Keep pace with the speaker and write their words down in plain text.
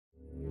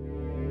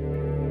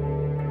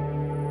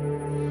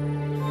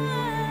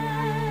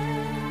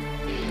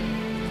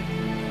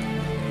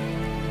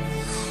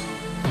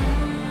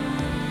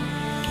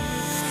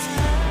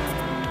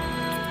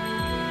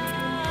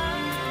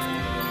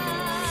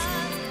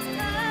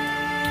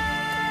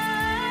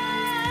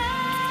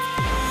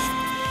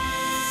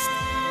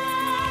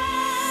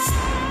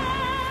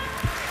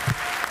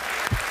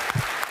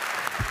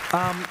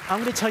I'm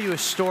going to tell you a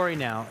story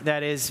now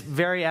that is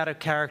very out of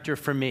character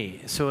for me.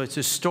 So it's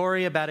a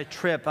story about a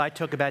trip I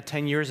took about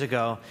 10 years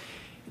ago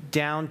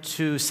down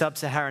to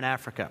sub-Saharan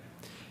Africa.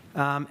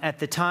 At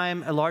the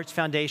time, a large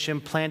foundation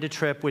planned a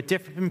trip with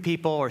different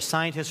people or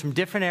scientists from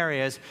different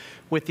areas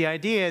with the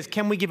idea is,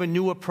 can we give a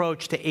new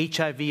approach to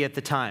HIV at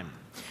the time?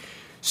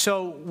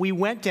 So we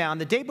went down.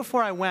 The day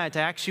before I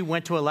actually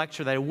went to a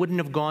lecture that I wouldn't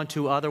have gone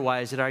to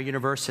otherwise at our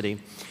university.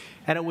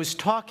 And it was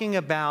talking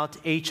about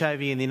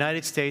HIV in the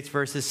United States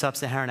versus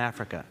sub-Saharan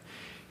Africa.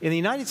 In the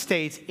United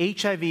States,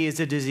 HIV is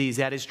a disease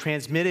that is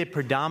transmitted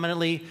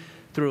predominantly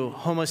through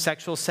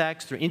homosexual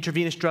sex, through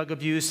intravenous drug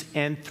abuse,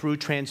 and through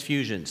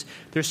transfusions.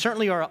 There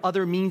certainly are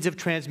other means of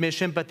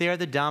transmission, but they are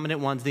the dominant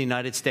ones in the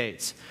United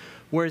States.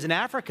 Whereas in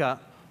Africa,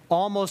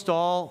 almost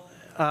all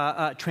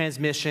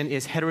transmission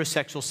is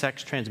heterosexual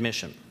sex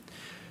transmission.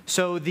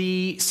 So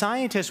the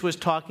scientist was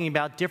talking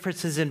about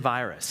differences in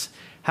virus,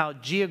 how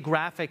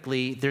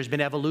geographically there's been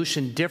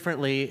evolution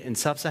differently in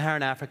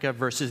sub-Saharan Africa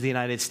versus the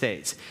United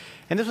States.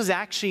 And this was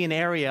actually an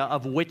area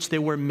of which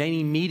there were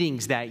many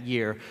meetings that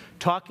year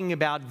talking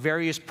about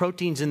various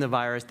proteins in the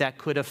virus that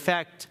could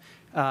affect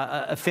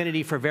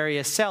affinity for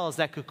various cells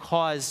that could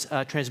cause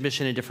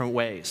transmission in different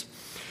ways.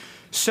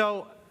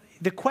 So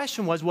the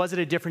question was it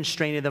a different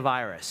strain of the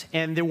virus?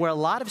 And there were a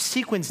lot of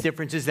sequence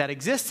differences that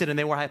existed, and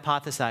they were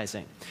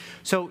hypothesizing.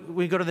 So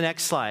we go to the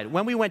next slide.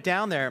 When we went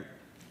down there,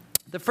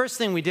 the first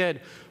thing we did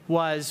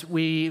was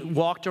we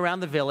walked around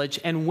the village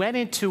and went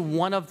into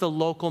one of the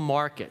local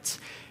markets.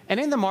 And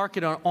in the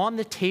market, on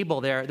the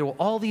table there were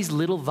all these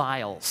little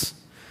vials.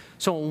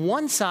 So on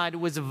one side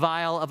was a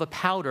vial of a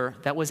powder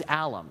that was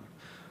alum.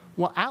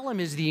 Well, alum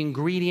is the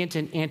ingredient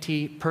in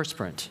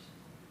antiperspirant.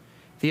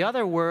 The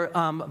other were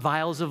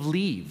vials of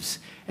leaves.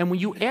 And when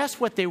you asked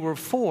what they were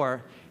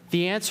for,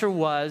 the answer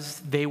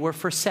was they were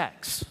for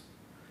sex.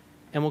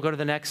 And we'll go to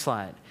the next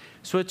slide.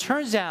 So it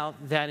turns out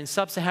that in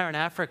sub-Saharan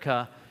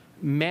Africa,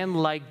 men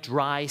like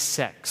dry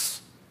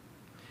sex.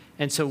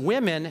 And so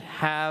women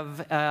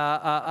have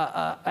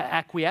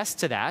acquiesced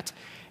to that.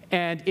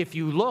 And if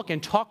you look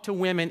and talk to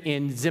women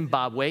in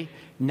Zimbabwe,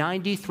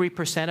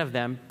 93% of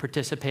them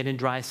participate in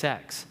dry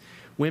sex.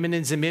 Women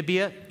in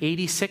Namibia,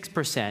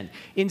 86%.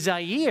 In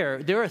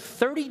Zaire, there are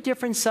 30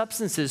 different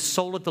substances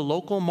sold at the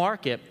local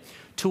market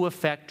to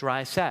affect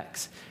dry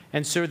sex.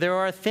 And so there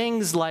are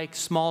things like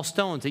small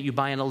stones that you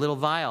buy in a little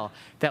vial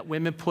that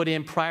women put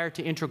in prior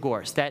to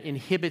intercourse that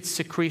inhibits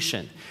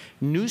secretion.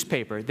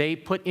 Newspaper, they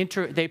put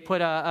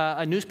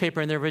a newspaper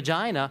in their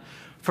vagina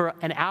for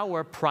an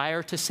hour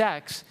prior to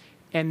sex,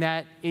 and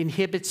that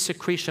inhibits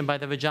secretion by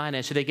the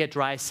vagina, so they get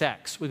dry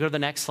sex. We go to the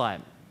next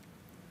slide.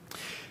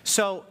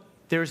 So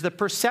there's the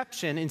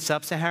perception in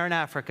sub-Saharan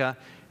Africa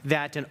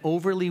that an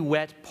overly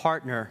wet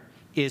partner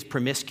is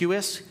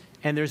promiscuous,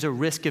 and there's a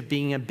risk of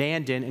being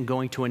abandoned and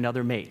going to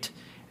another mate.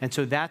 And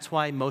so that's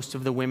why most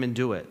of the women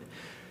do it.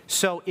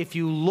 So if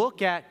you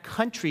look at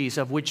countries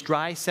of which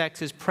dry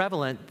sex is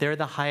prevalent, they're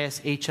the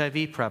highest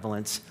HIV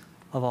prevalence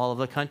of all of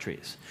the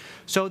countries.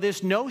 So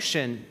this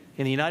notion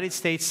in the United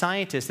States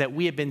scientists that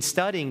we have been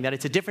studying that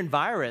it's a different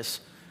virus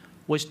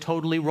was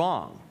totally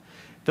wrong.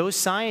 Those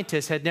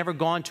scientists had never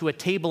gone to a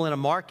table in a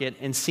market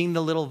and seen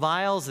the little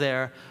vials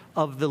there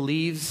of the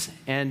leaves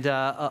and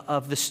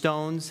of the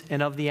stones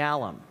and of the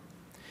alum.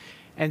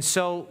 And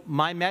so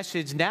my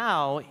message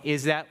now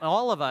is that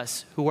all of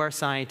us who are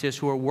scientists,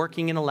 who are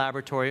working in a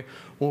laboratory,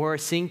 or who are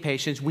seeing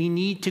patients, we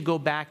need to go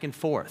back and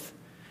forth.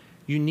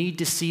 You need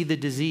to see the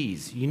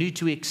disease. You need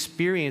to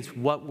experience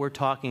what we're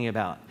talking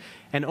about.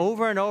 And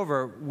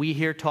over, we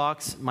hear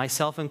talks,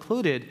 myself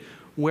included,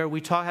 where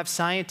we have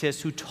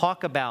scientists who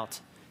talk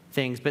about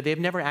things, but they've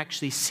never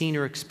actually seen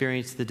or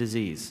experienced the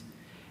disease.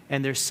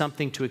 And there's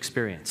something to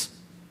experience.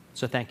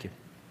 So thank you.